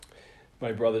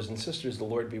My brothers and sisters, the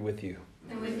Lord be with you.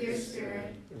 And with your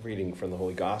spirit. A reading from the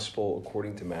Holy Gospel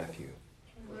according to Matthew.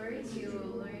 Glory to you,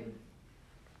 O Lord.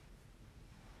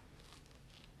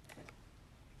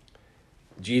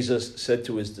 Jesus said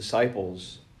to his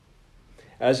disciples,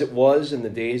 "As it was in the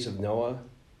days of Noah,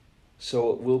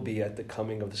 so it will be at the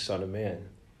coming of the Son of Man.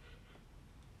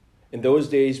 In those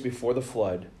days before the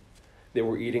flood, they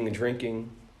were eating and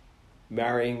drinking,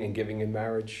 marrying and giving in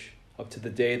marriage, up to the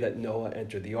day that Noah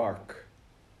entered the ark.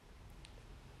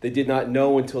 They did not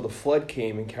know until the flood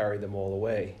came and carried them all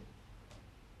away.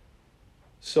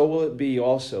 So will it be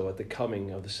also at the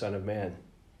coming of the Son of Man.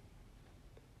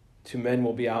 2 men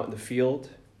will be out in the field,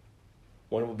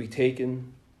 one will be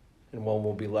taken, and one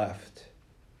will be left.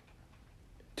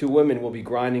 2 women will be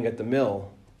grinding at the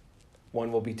mill,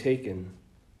 one will be taken,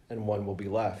 and one will be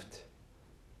left.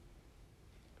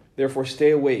 Therefore stay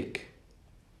awake,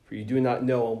 for you do not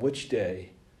know on which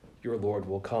day your Lord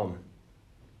will come.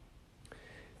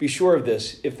 Be sure of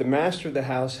this, if the master of the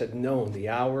house had known the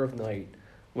hour of night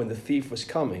when the thief was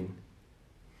coming,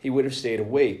 he would have stayed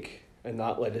awake and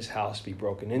not let his house be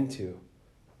broken into.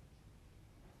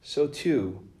 So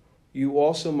too, you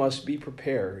also must be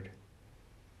prepared,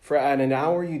 for at an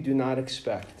hour you do not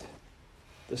expect,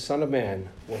 the Son of Man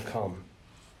will come."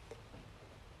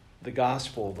 The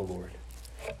Gospel of the Lord.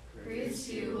 Praise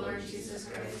to you, Lord Jesus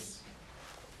Christ.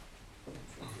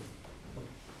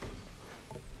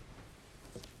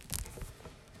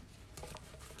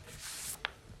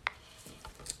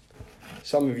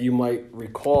 Some of you might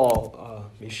recall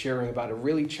me sharing about a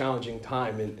really challenging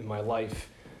time in my life.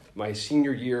 My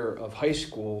senior year of high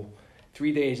school,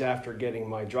 3 days after getting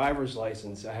my driver's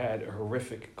license, I had a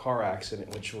horrific car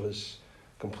accident, which was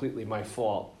completely my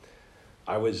fault.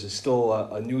 I was still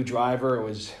a new driver. I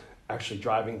was actually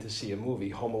driving to see a movie,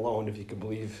 Home Alone, if you could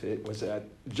believe. It was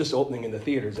just opening in the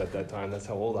theaters at that time. That's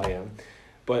how old I am.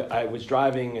 But I was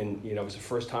driving, and it was the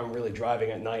first time really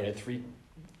driving at night. I had 3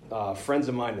 friends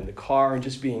of mine in the car, and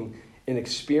just being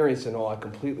inexperienced and all, I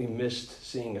completely missed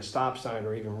seeing a stop sign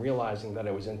or even realizing that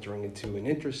I was entering into an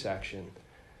intersection.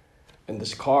 And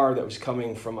this car that was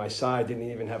coming from my side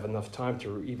didn't even have enough time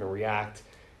to even react,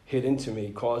 hit into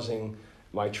me, causing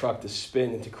my truck to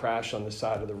spin and to crash on the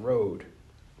side of the road.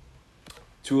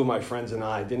 2 of my friends and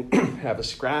I didn't have a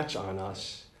scratch on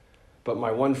us, but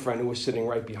my one friend who was sitting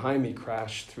right behind me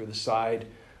crashed through the side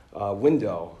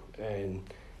window and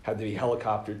had to be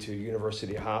helicoptered to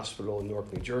University Hospital in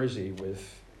Newark, New Jersey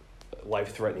with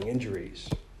life-threatening injuries.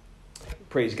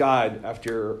 Praise God,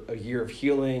 after a year of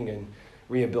healing and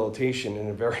rehabilitation and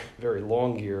a very, very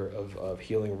long year of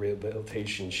healing and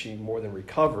rehabilitation, she more than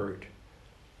recovered.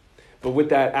 But with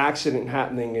that accident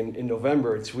happening in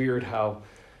November, it's weird how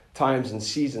times and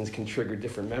seasons can trigger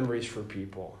different memories for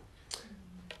people.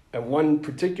 And one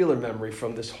particular memory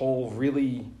from this whole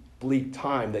really bleak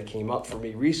time that came up for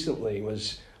me recently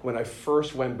was when I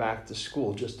first went back to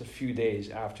school just a few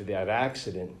days after that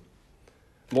accident.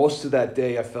 Most of that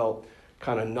day I felt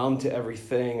kind of numb to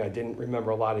everything. I didn't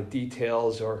remember a lot of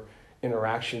details or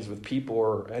interactions with people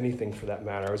or anything for that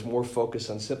matter. I was more focused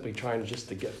on simply trying just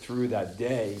to get through that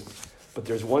day. But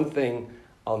there's one thing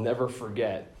I'll never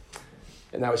forget,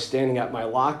 and I was standing at my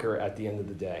locker at the end of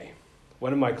the day.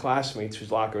 One of my classmates,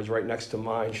 whose locker was right next to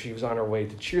mine, she was on her way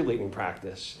to cheerleading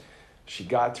practice. She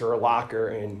got to her locker,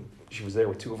 and she was there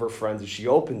with 2 of her friends, and she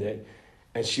opened it,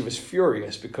 and she was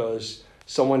furious because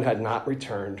someone had not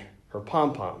returned her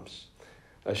pom-poms.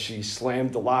 She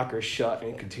slammed the locker shut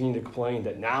and continued to complain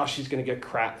that now she's going to get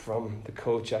crap from the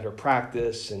coach at her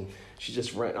practice, and she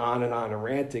just went on and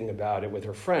ranting about it with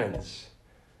her friends.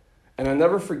 And I'll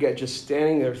never forget just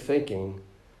standing there thinking,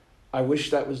 I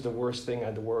wish that was the worst thing I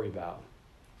had to worry about.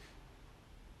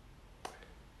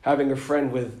 Having a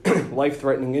friend with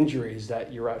life-threatening injuries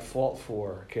that you're at fault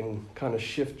for can kind of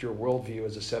shift your worldview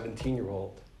as a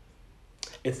 17-year-old.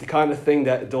 It's the kind of thing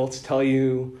that adults tell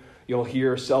you. You'll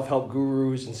hear self-help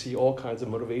gurus and see all kinds of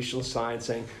motivational signs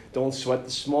saying, don't sweat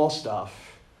the small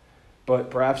stuff.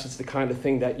 But perhaps it's the kind of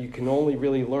thing that you can only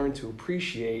really learn to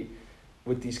appreciate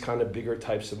with these kind of bigger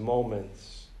types of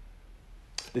moments.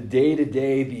 The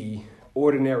day-to-day, the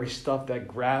ordinary stuff that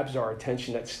grabs our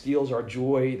attention, that steals our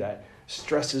joy, that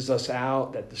stresses us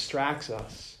out, that distracts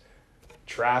us.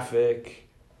 Traffic,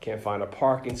 can't find a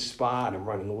parking spot, I'm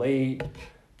running late,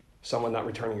 someone not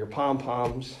returning your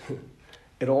pom-poms.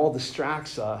 It all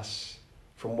distracts us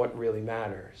from what really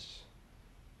matters.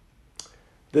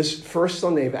 This first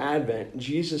Sunday of Advent,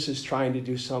 Jesus is trying to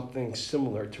do something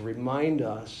similar to remind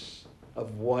us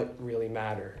of what really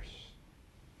matters.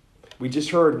 We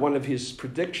just heard one of his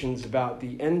predictions about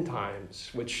the end times,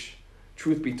 which,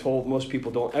 truth be told, most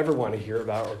people don't ever want to hear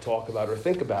about or talk about or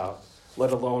think about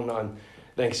let alone on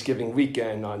Thanksgiving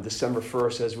weekend on December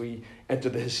 1st as we enter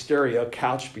the hysteria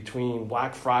couched between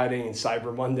Black Friday and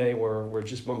Cyber Monday, where we're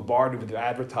just bombarded with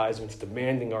advertisements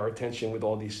demanding our attention with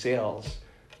all these sales,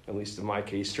 at least in my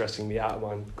case, stressing me out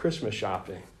on Christmas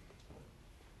shopping.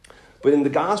 But in the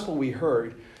gospel we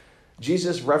heard,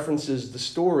 Jesus references the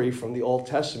story from the Old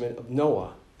Testament of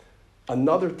Noah,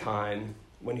 another time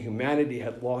when humanity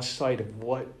had lost sight of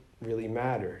what really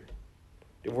mattered.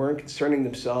 They weren't concerning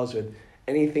themselves with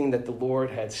anything that the Lord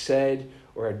had said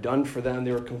or had done for them.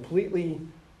 They were completely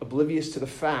oblivious to the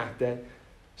fact that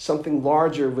something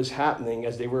larger was happening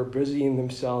as they were busying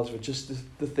themselves with just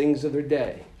the things of their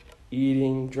day,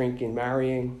 eating, drinking,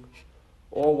 marrying,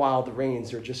 all while the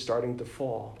rains are just starting to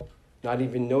fall, not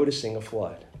even noticing a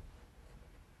flood.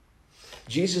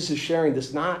 Jesus is sharing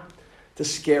this not to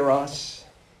scare us,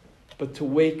 but to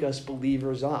wake us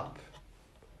believers up,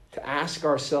 to ask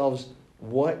ourselves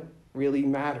what really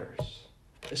matters,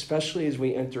 especially as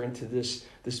we enter into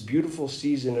this beautiful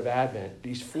season of Advent.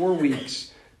 These 4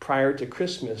 weeks prior to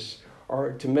Christmas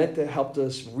are meant to help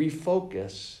us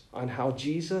refocus on how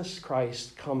Jesus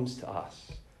Christ comes to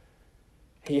us.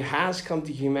 He has come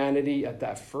to humanity at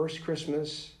that first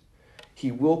Christmas.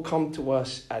 He will come to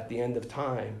us at the end of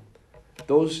time.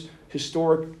 Those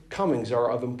historic comings are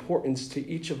of importance to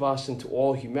each of us and to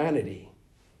all humanity.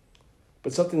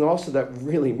 But something also that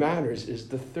really matters is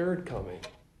the third coming,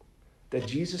 that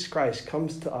Jesus Christ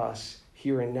comes to us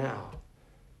here and now.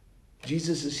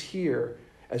 Jesus is here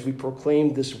as we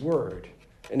proclaim this word,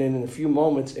 and then in a few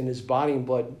moments in his body and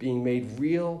blood being made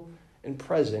real and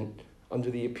present under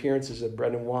the appearances of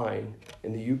bread and wine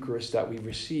in the Eucharist that we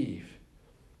receive.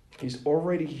 He's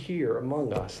already here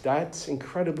among us. That's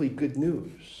incredibly good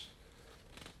news.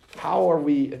 How are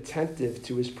we attentive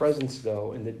to his presence,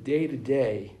 though, in the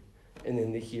day-to-day and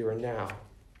in the here and now,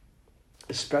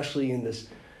 especially in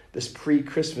this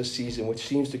pre-Christmas season, which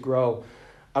seems to grow,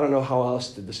 I don't know how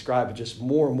else to describe it, just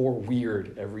more and more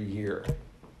weird every year.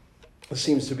 It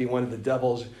seems to be one of the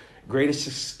devil's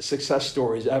greatest success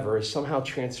stories ever, is somehow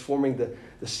transforming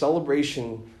the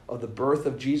celebration of the birth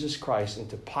of Jesus Christ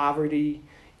into poverty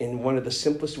in one of the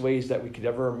simplest ways that we could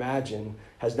ever imagine,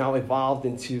 has now evolved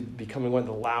into becoming one of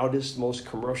the loudest, most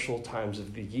commercial times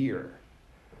of the year.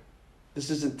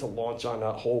 This isn't to launch on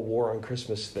a whole war on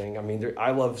Christmas thing. I mean, I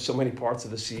love so many parts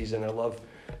of the season. I love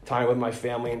time with my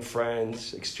family and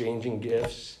friends, exchanging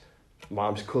gifts,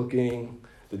 mom's cooking,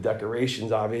 the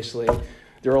decorations, obviously.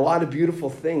 There are a lot of beautiful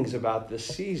things about this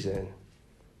season.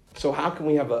 So how can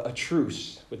we have a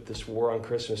truce with this war on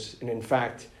Christmas and, in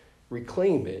fact,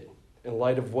 reclaim it in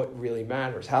light of what really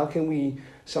matters? How can we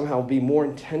somehow be more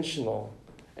intentional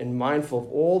and mindful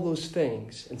of all those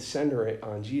things and center it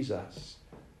on Jesus?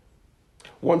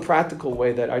 One practical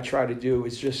way that I try to do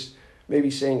is just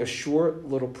maybe saying a short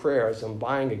little prayer as I'm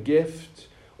buying a gift,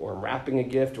 or I'm wrapping a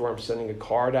gift, or I'm sending a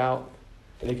card out.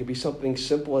 And it could be something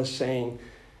simple as saying,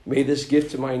 "May this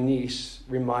gift to my niece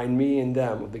remind me and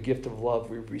them of the gift of love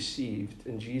we've received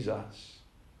in Jesus."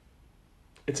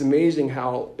 It's amazing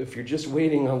how, if you're just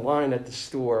waiting online at the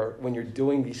store when you're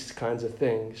doing these kinds of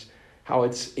things, how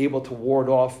it's able to ward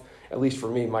off, at least for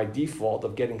me, my default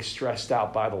of getting stressed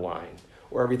out by the line,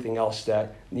 or everything else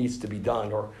that needs to be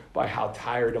done, or by how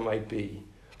tired I might be,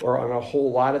 or on a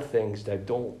whole lot of things that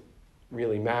don't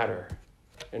really matter,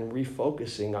 and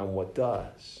refocusing on what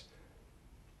does.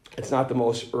 It's not the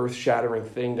most earth-shattering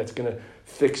thing that's going to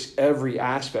fix every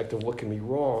aspect of what can be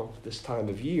wrong this time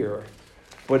of year,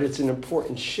 but it's an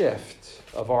important shift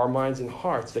of our minds and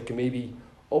hearts that can maybe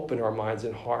open our minds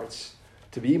and hearts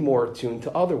to be more attuned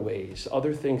to other ways,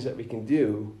 other things that we can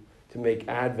do to make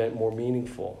Advent more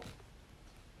meaningful.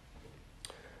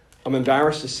 I'm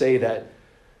embarrassed to say that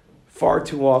far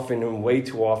too often and way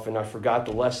too often I forgot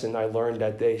the lesson I learned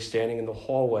that day standing in the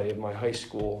hallway of my high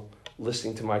school,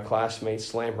 listening to my classmate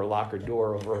slam her locker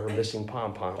door over her missing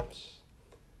pom-poms.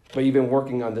 But even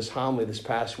working on this homily this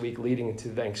past week leading into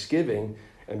Thanksgiving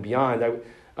and beyond,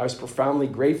 I was profoundly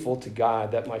grateful to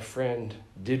God that my friend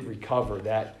did recover,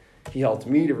 that he helped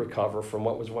me to recover from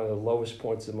what was one of the lowest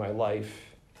points of my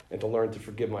life and to learn to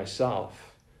forgive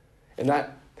myself. And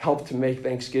that helped to make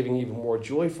Thanksgiving even more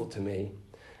joyful to me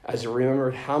as I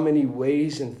remembered how many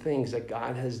ways and things that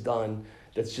God has done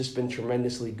that's just been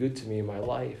tremendously good to me in my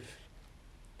life.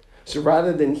 So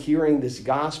rather than hearing this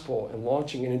gospel and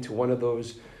launching it into one of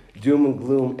those doom and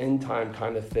gloom end time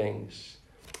kind of things,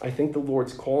 I think the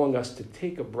Lord's calling us to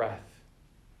take a breath,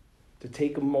 to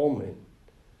take a moment,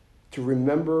 to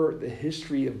remember the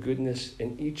history of goodness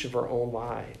in each of our own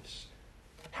lives,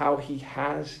 how he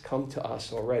has come to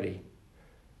us already,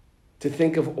 to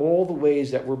think of all the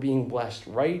ways that we're being blessed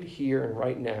right here and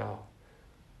right now,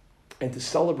 and to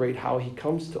celebrate how he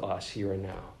comes to us here and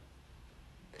now.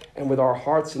 And with our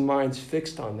hearts and minds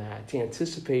fixed on that, to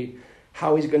anticipate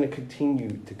how he's going to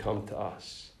continue to come to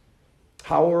us.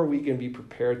 How are we going to be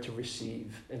prepared to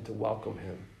receive and to welcome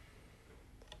him?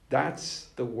 That's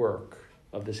the work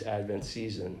of this Advent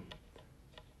season.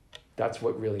 That's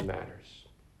what really matters.